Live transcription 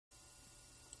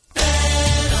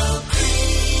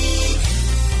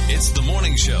It's the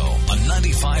morning show on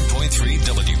 95.3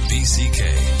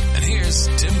 WBCK. And here's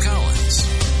Tim Collins.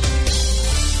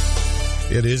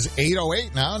 It is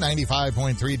 8:08 now,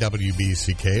 95.3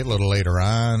 WBCK. A little later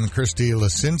on, Christy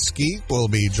Lisinski will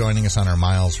be joining us on our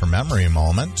Miles from Memory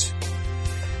moment.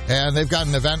 And they've got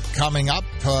an event coming up,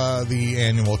 the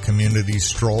annual community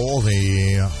stroll,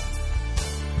 the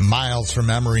Miles from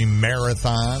Memory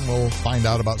Marathon. We'll find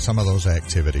out about some of those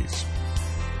activities.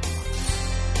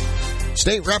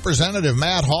 State Representative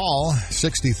Matt Hall,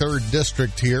 63rd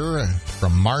District here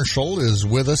from Marshall, is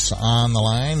with us on the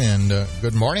line. And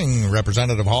good morning,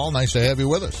 Representative Hall. Nice to have you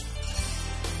with us.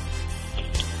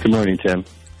 Good morning, Tim.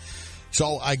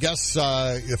 So I guess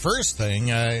the first thing,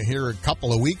 here a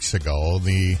couple of weeks ago,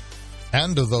 the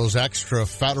end of those extra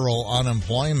federal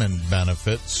unemployment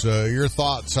benefits. Your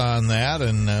thoughts on that,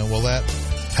 and will that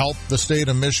help the state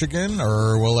of Michigan,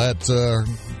 or will that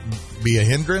be a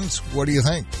hindrance? What do you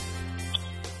think?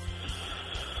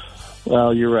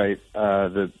 Well, you're right.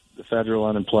 The federal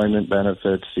unemployment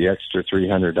benefits, the extra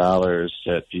 $300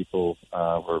 that people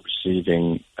were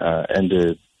receiving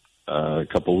ended a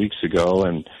couple weeks ago,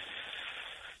 and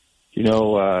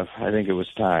I think it was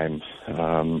time.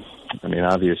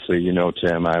 Obviously,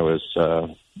 Tim, I was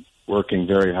working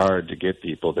very hard to get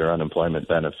people their unemployment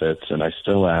benefits, and I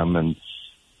still am. And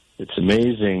it's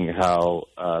amazing how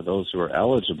those who are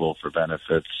eligible for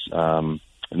benefits,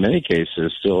 in many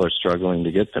cases, still are struggling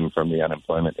to get them from the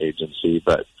unemployment agency.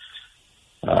 But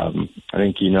I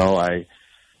think,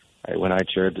 when I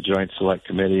chaired the Joint Select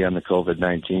Committee on the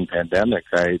COVID-19 pandemic,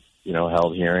 I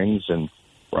held hearings and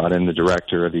brought in the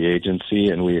director of the agency,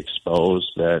 and we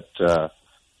exposed that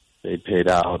they paid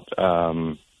out,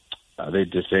 they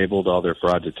disabled all their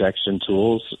fraud detection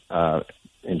tools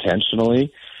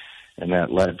intentionally, and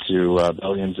that led to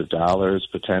billions of dollars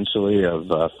potentially of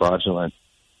fraudulent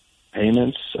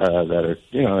payments that are,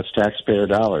 it's taxpayer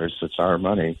dollars. It's our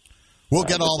money. We'll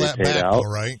get all that back, all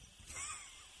right?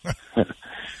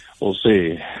 We'll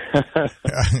see.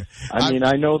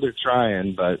 I know they're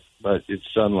trying, but it's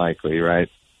unlikely, right?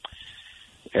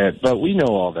 But we know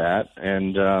all that,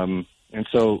 and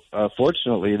so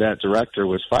fortunately that director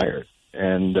was fired,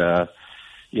 and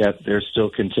yet there still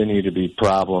continue to be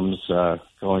problems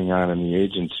going on in the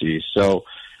agency. So,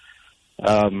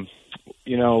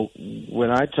 when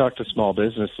I talk to small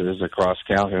businesses across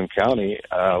Calhoun County,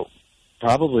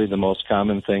 probably the most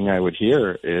common thing I would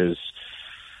hear is,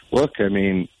 look,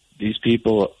 these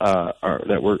people we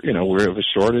have a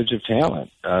shortage of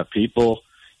talent. People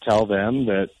tell them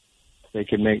that they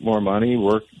can make more money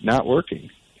not working.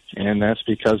 And that's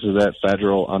because of that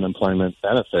federal unemployment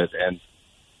benefit. And,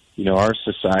 our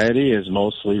society is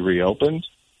mostly reopened.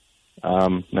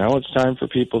 Now it's time for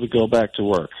people to go back to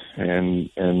work. And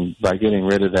by getting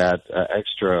rid of that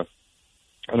extra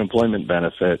unemployment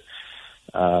benefit,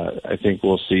 I think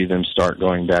we'll see them start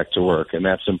going back to work. And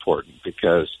that's important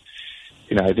because,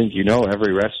 I think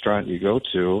every restaurant you go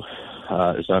to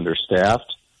is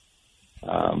understaffed.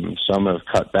 Some have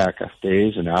cut back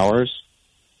days and hours.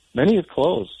 Many have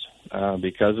closed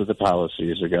because of the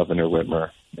policies of Governor Whitmer.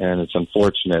 And it's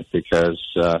unfortunate because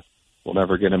we'll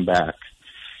never get them back.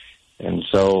 And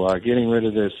so getting rid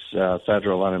of this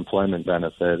federal unemployment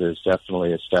benefit is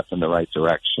definitely a step in the right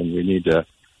direction. We need to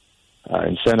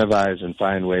incentivize and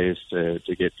find ways to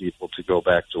get people to go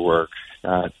back to work,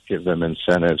 not give them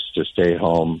incentives to stay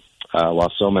home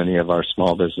while so many of our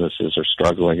small businesses are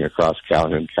struggling across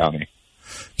Calhoun County.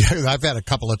 Yeah, I've had a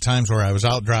couple of times where I was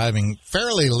out driving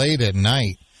fairly late at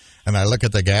night, and I look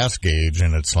at the gas gauge,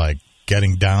 and it's like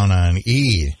getting down on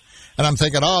E. And I'm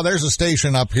thinking, there's a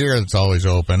station up here that's always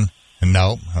open. And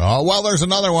no. Oh, well, there's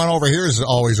another one over here is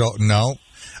always open. No.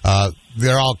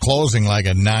 They're all closing like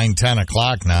at 9, 10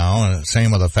 o'clock now. And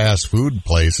same with the fast food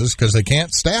places because they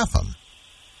can't staff them.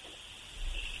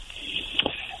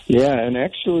 Yeah, and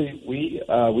actually we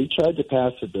tried to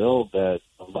pass a bill that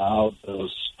allowed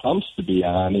those pumps to be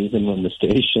on even when the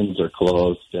stations are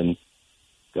closed, and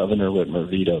Governor Whitmer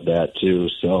vetoed that too.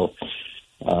 So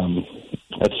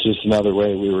that's just another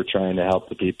way we were trying to help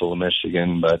the people of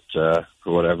Michigan, but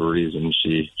for whatever reason,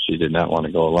 she did not want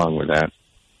to go along with that.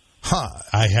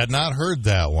 I had not heard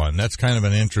that one. That's kind of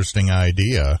an interesting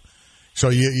idea. So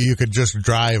you could just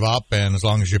drive up, and as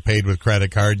long as you paid with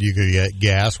credit card, you could get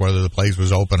gas, whether the place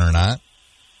was open or not?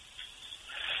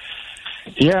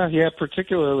 Yeah,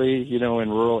 particularly, in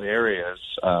rural areas.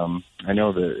 I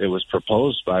know that it was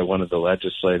proposed by one of the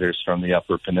legislators from the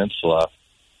Upper Peninsula.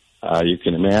 You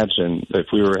can imagine if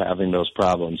we were having those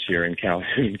problems here in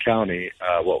Calhoun County,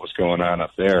 what was going on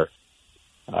up there.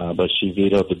 But she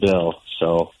vetoed the bill,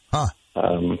 so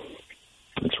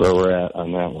that's where we're at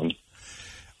on that one.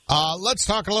 Let's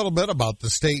talk a little bit about the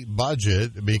state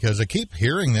budget, because I keep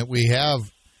hearing that we have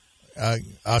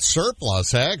a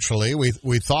surplus. Actually,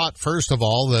 we thought, first of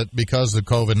all, that because of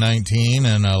COVID-19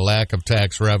 and a lack of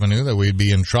tax revenue that we'd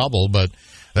be in trouble, but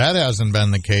that hasn't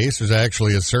been the case. There's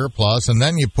actually a surplus, and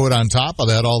then you put on top of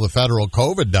that all the federal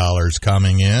COVID dollars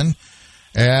coming in,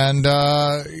 and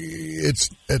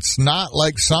it's not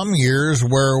like some years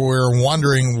where we're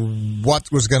wondering what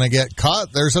was going to get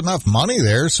cut. There's enough money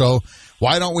there, so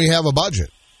why don't we have a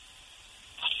budget?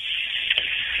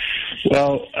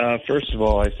 Well, first of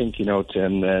all, I think you know,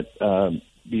 Tim, that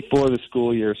before the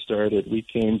school year started, we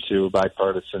came to a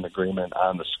bipartisan agreement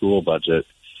on the school budget,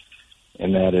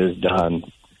 and that is done.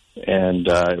 And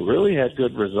it really had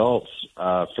good results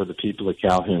for the people of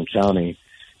Calhoun County.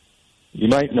 You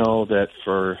might know that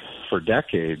for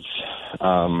decades,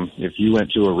 if you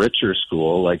went to a richer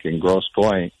school, like in Grosse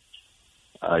Pointe,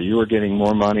 you were getting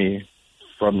more money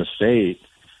from the state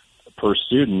per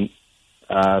student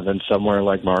than somewhere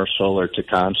like Marshall or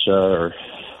Tekonsha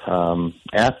or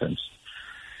Athens.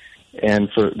 And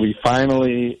we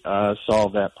finally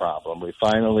solved that problem. We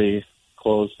finally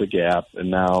closed the gap,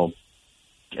 and now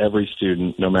every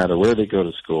student, no matter where they go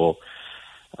to school,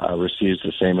 receives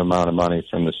the same amount of money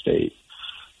from the state.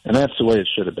 And that's the way it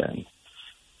should have been.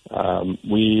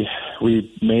 We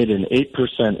made an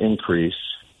 8% increase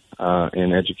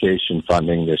in education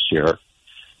funding this year.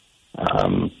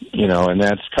 And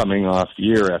that's coming off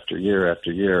year after year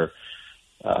after year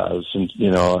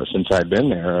since I've been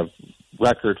there, of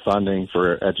record funding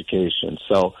for education.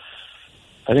 So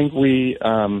I think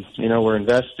we're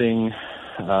investing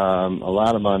a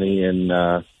lot of money in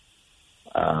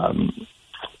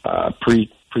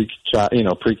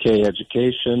pre-K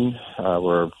education.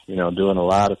 We're doing a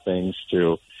lot of things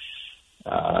to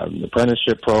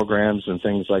apprenticeship programs and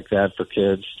things like that for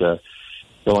kids to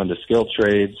go into skilled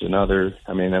trades and other.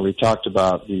 We talked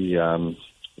about the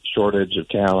shortage of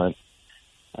talent.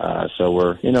 So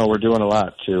we're doing a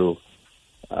lot to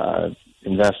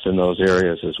invest in those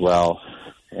areas as well.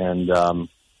 And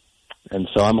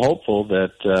so I'm hopeful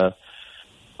that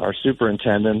our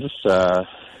superintendents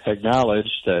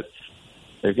acknowledge that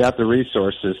they've got the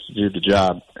resources to do the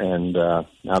job, and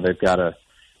now they've got to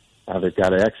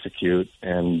execute.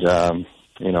 And I'm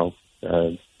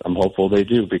hopeful they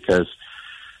do, because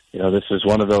this is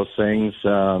one of those things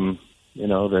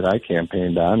that I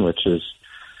campaigned on, which is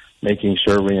making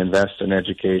sure we invest in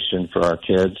education for our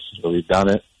kids. So we've done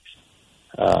it,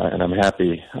 and I'm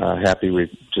happy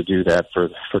to do that for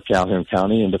Calhoun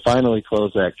County, and to finally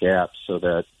close that gap so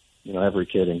that every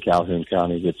kid in Calhoun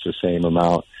County gets the same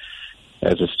amount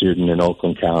as a student in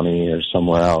Oakland County or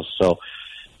somewhere else. So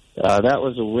that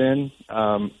was a win.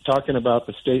 Talking about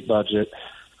the state budget,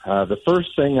 the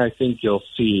first thing I think you'll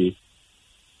see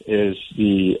is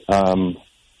the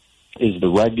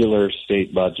regular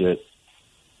state budget.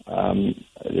 I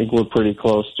think we're pretty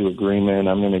close to agreement.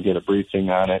 I'm going to get a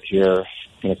briefing on it here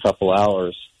in a couple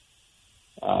hours.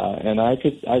 And I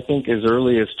think as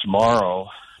early as tomorrow,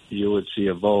 you would see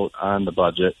a vote on the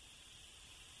budget.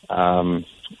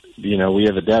 We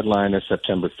have a deadline of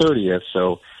September 30th,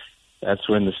 so that's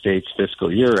when the state's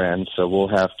fiscal year ends. So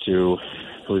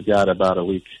we've got about a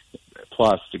week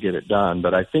plus to get it done.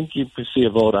 But I think you could see a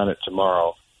vote on it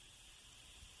tomorrow.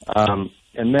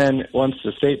 And then once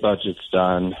the state budget's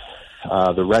done,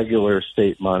 the regular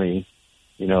state money,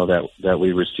 that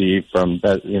we receive from,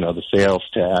 the sales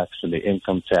tax and the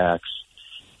income tax,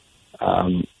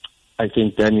 I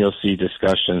think then you'll see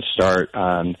discussions start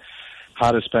on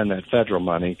how to spend that federal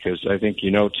money, because I think,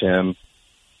 Tim,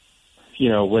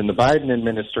 when the Biden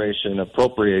administration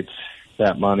appropriates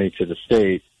that money to the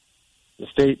state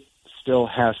still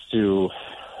has to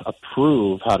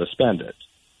approve how to spend it.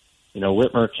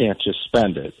 Whitmer can't just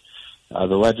spend it.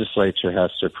 The legislature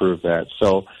has to approve that.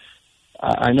 So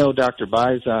I know Dr.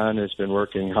 Bison has been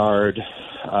working hard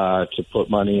to put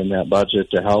money in that budget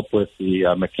to help with the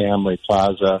McCamley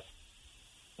Plaza,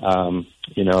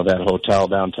 that hotel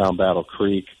downtown Battle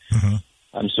Creek. Mm-hmm.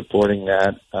 I'm supporting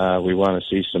that. We want to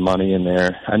see some money in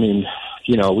there.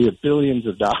 We have billions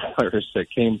of dollars that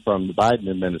came from the Biden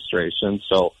administration.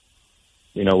 So,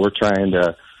 we're trying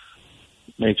to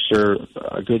make sure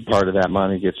a good part of that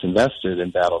money gets invested in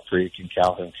Battle Creek and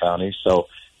Calhoun County. So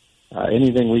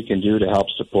anything we can do to help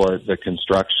support the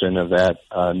construction of that,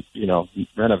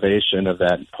 renovation of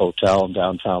that hotel in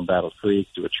downtown Battle Creek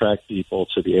to attract people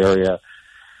to the area,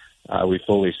 we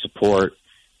fully support.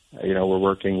 We're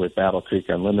working with Battle Creek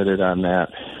Unlimited on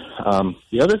that.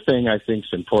 The other thing I think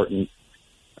is important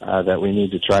that we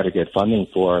need to try to get funding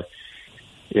for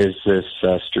is this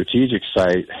strategic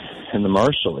site in the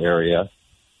Marshall area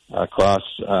across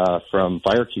from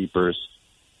firekeepers.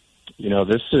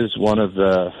 This is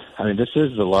this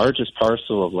is the largest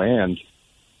parcel of land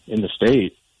in the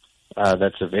state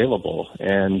that's available.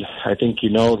 And I think,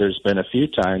 there's been a few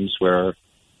times where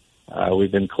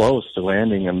we've been close to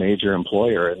landing a major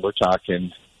employer, and we're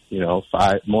talking,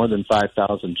 more than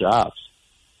 5,000 jobs.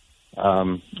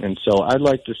 And so I'd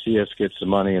like to see us get some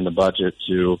money in the budget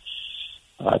to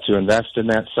invest in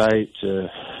that site, to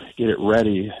get it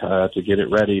ready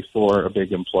for a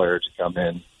big employer to come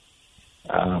in.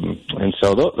 And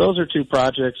so those are two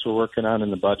projects we're working on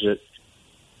in the budget,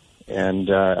 and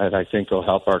I think will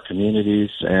help our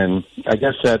communities. And I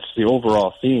guess that's the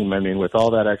overall theme. I mean, with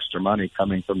all that extra money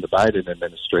coming from the Biden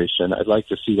administration, I'd like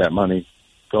to see that money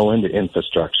go into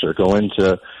infrastructure, go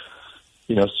into,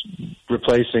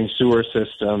 replacing sewer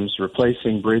systems,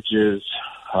 replacing bridges,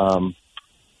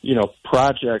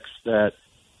 projects that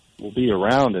will be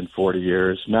around in 40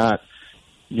 years, not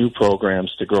new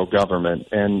programs to grow government.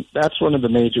 And that's one of the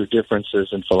major differences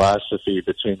in philosophy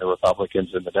between the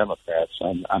Republicans and the Democrats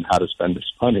on how to spend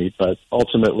this money. But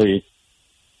ultimately,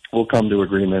 we'll come to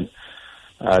agreement,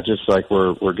 just like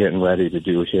we're getting ready to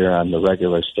do here on the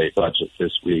regular state budget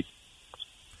this week.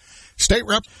 State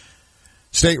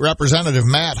Representative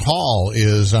Matt Hall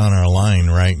is on our line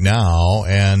right now.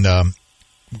 And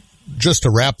just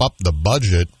to wrap up the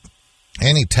budget,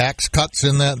 any tax cuts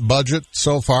in that budget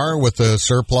so far with the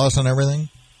surplus and everything?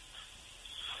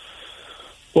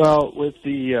 Well, with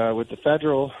the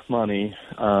federal money,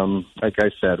 like I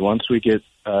said, once we get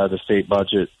the state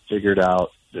budget figured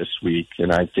out this week,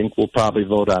 and I think we'll probably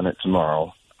vote on it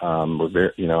tomorrow.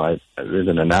 There's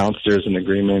an announced, there's an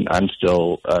agreement. I'm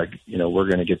still, we're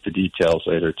going to get the details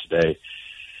later today,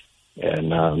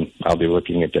 and I'll be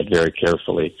looking at that very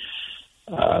carefully.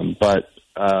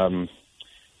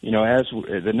 As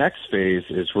the next phase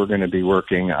is, we're going to be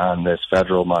working on this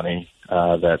federal money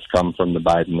that's come from the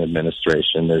Biden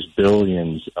administration. There's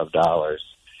billions of dollars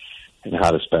and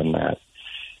how to spend that.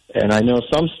 And I know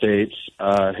some states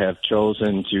have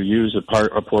chosen to use a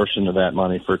portion of that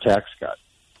money for tax cut.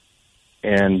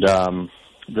 And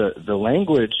the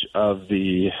language of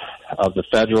the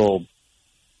federal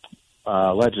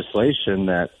legislation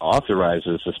that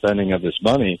authorizes the spending of this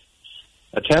money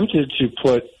attempted to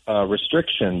put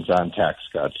restrictions on tax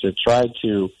cuts. It tried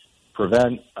to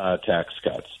prevent tax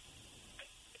cuts.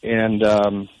 And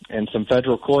some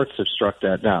federal courts have struck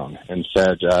that down and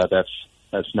said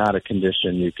that's not a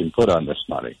condition you can put on this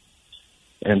money.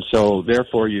 And so,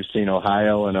 therefore, you've seen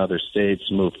Ohio and other states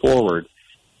move forward.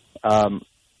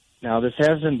 Now, this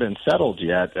hasn't been settled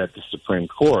yet at the Supreme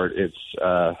Court.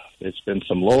 It's been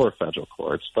some lower federal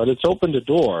courts, but it's opened a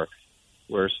door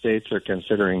where states are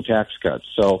considering tax cuts.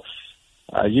 So,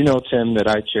 Tim, that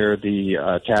I chair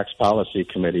the Tax Policy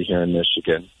Committee here in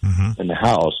Michigan in the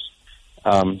House.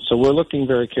 So we're looking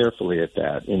very carefully at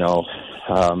that.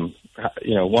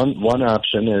 One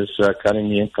option is cutting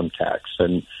the income tax,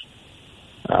 and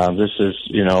this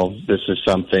is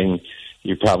something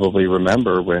you probably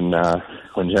remember when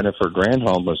Jennifer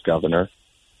Granholm was governor.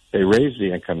 They raised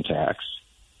the income tax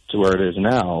to where it is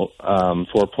now,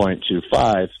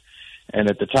 4.25. And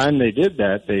at the time they did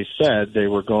that, they said it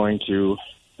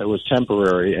was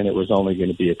temporary and it was only going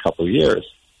to be a couple of years.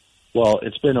 Well,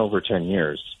 it's been over 10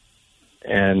 years.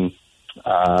 And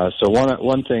so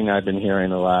one thing I've been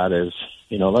hearing a lot is,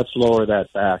 let's lower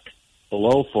that back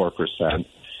below 4%,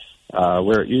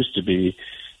 where it used to be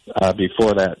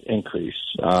before that increase.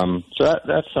 So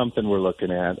that's something we're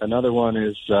looking at. Another one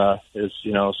is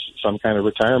some kind of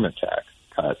retirement tax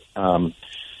cut.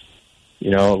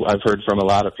 I've heard from a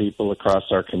lot of people across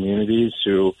our communities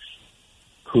who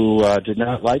did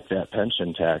not like that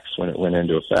pension tax when it went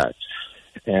into effect.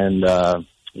 And,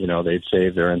 they'd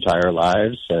saved their entire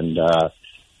lives and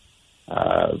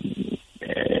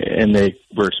they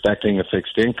were expecting a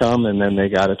fixed income, and then they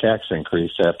got a tax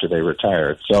increase after they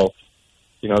retired. So,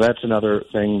 that's another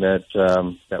thing that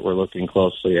we're looking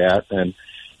closely at. And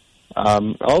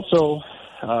also,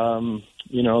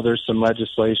 there's some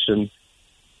legislation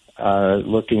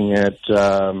looking at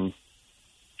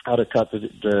how to cut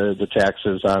the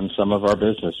taxes on some of our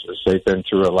businesses. They've been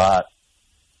through a lot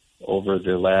over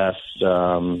the last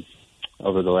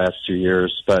 2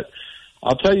 years. But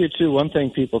I'll tell you, too, one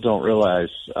thing people don't realize,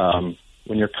 when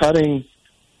you're cutting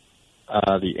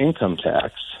the income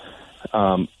tax,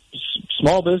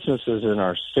 small businesses in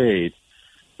our state,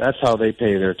 that's how they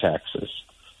pay their taxes,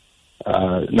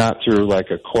 not through like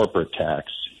a corporate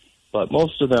tax. But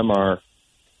most of them are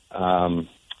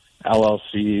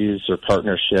LLCs or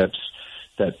partnerships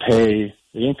that pay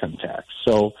the income tax.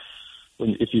 So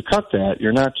if you cut that,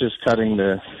 you're not just cutting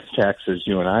the taxes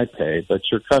you and I pay, but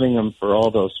you're cutting them for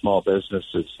all those small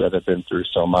businesses that have been through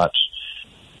so much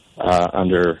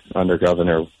under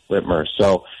Governor Whitmer.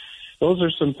 So those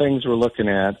are some things we're looking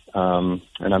at, and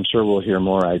I'm sure we'll hear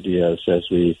more ideas as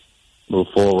we move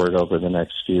forward over the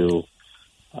next few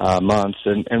months.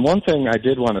 And one thing I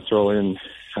did want to throw in,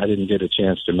 I didn't get a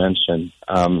chance to mention,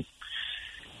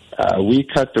 we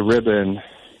cut the ribbon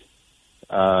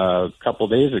a couple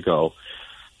days ago.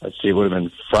 Let's see, it would have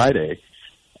been Friday,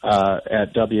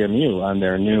 at WMU on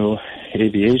their new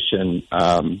aviation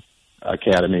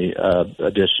academy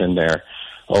edition there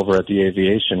over at the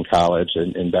Aviation College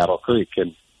in Battle Creek.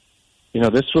 And,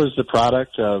 this was the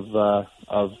product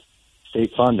of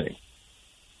state funding.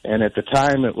 And at the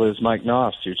time, it was Mike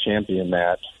Knopf who championed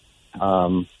that,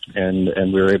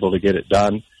 and we were able to get it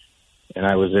done, and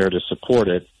I was there to support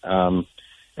it.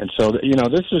 And so,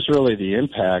 this is really the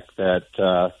impact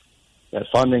that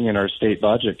funding in our state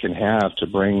budget can have to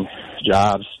bring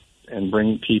jobs and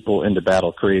bring people into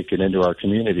Battle Creek and into our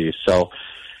communities. So,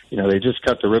 they just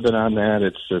cut the ribbon on that.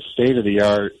 It's a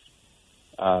state-of-the-art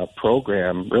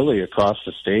program really across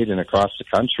the state and across the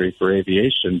country for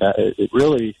aviation. It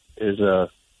really is a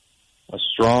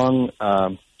strong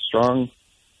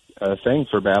thing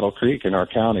for Battle Creek in our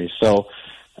county. So,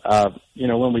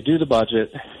 when we do the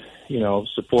budget,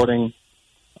 supporting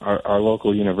our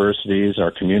local universities,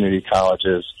 our community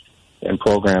colleges, and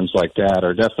programs like that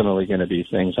are definitely going to be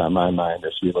things on my mind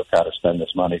as we look how to spend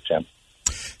this money, Tim.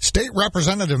 State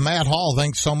Representative Matt Hall,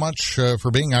 thanks so much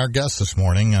for being our guest this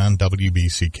morning on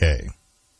WBCK.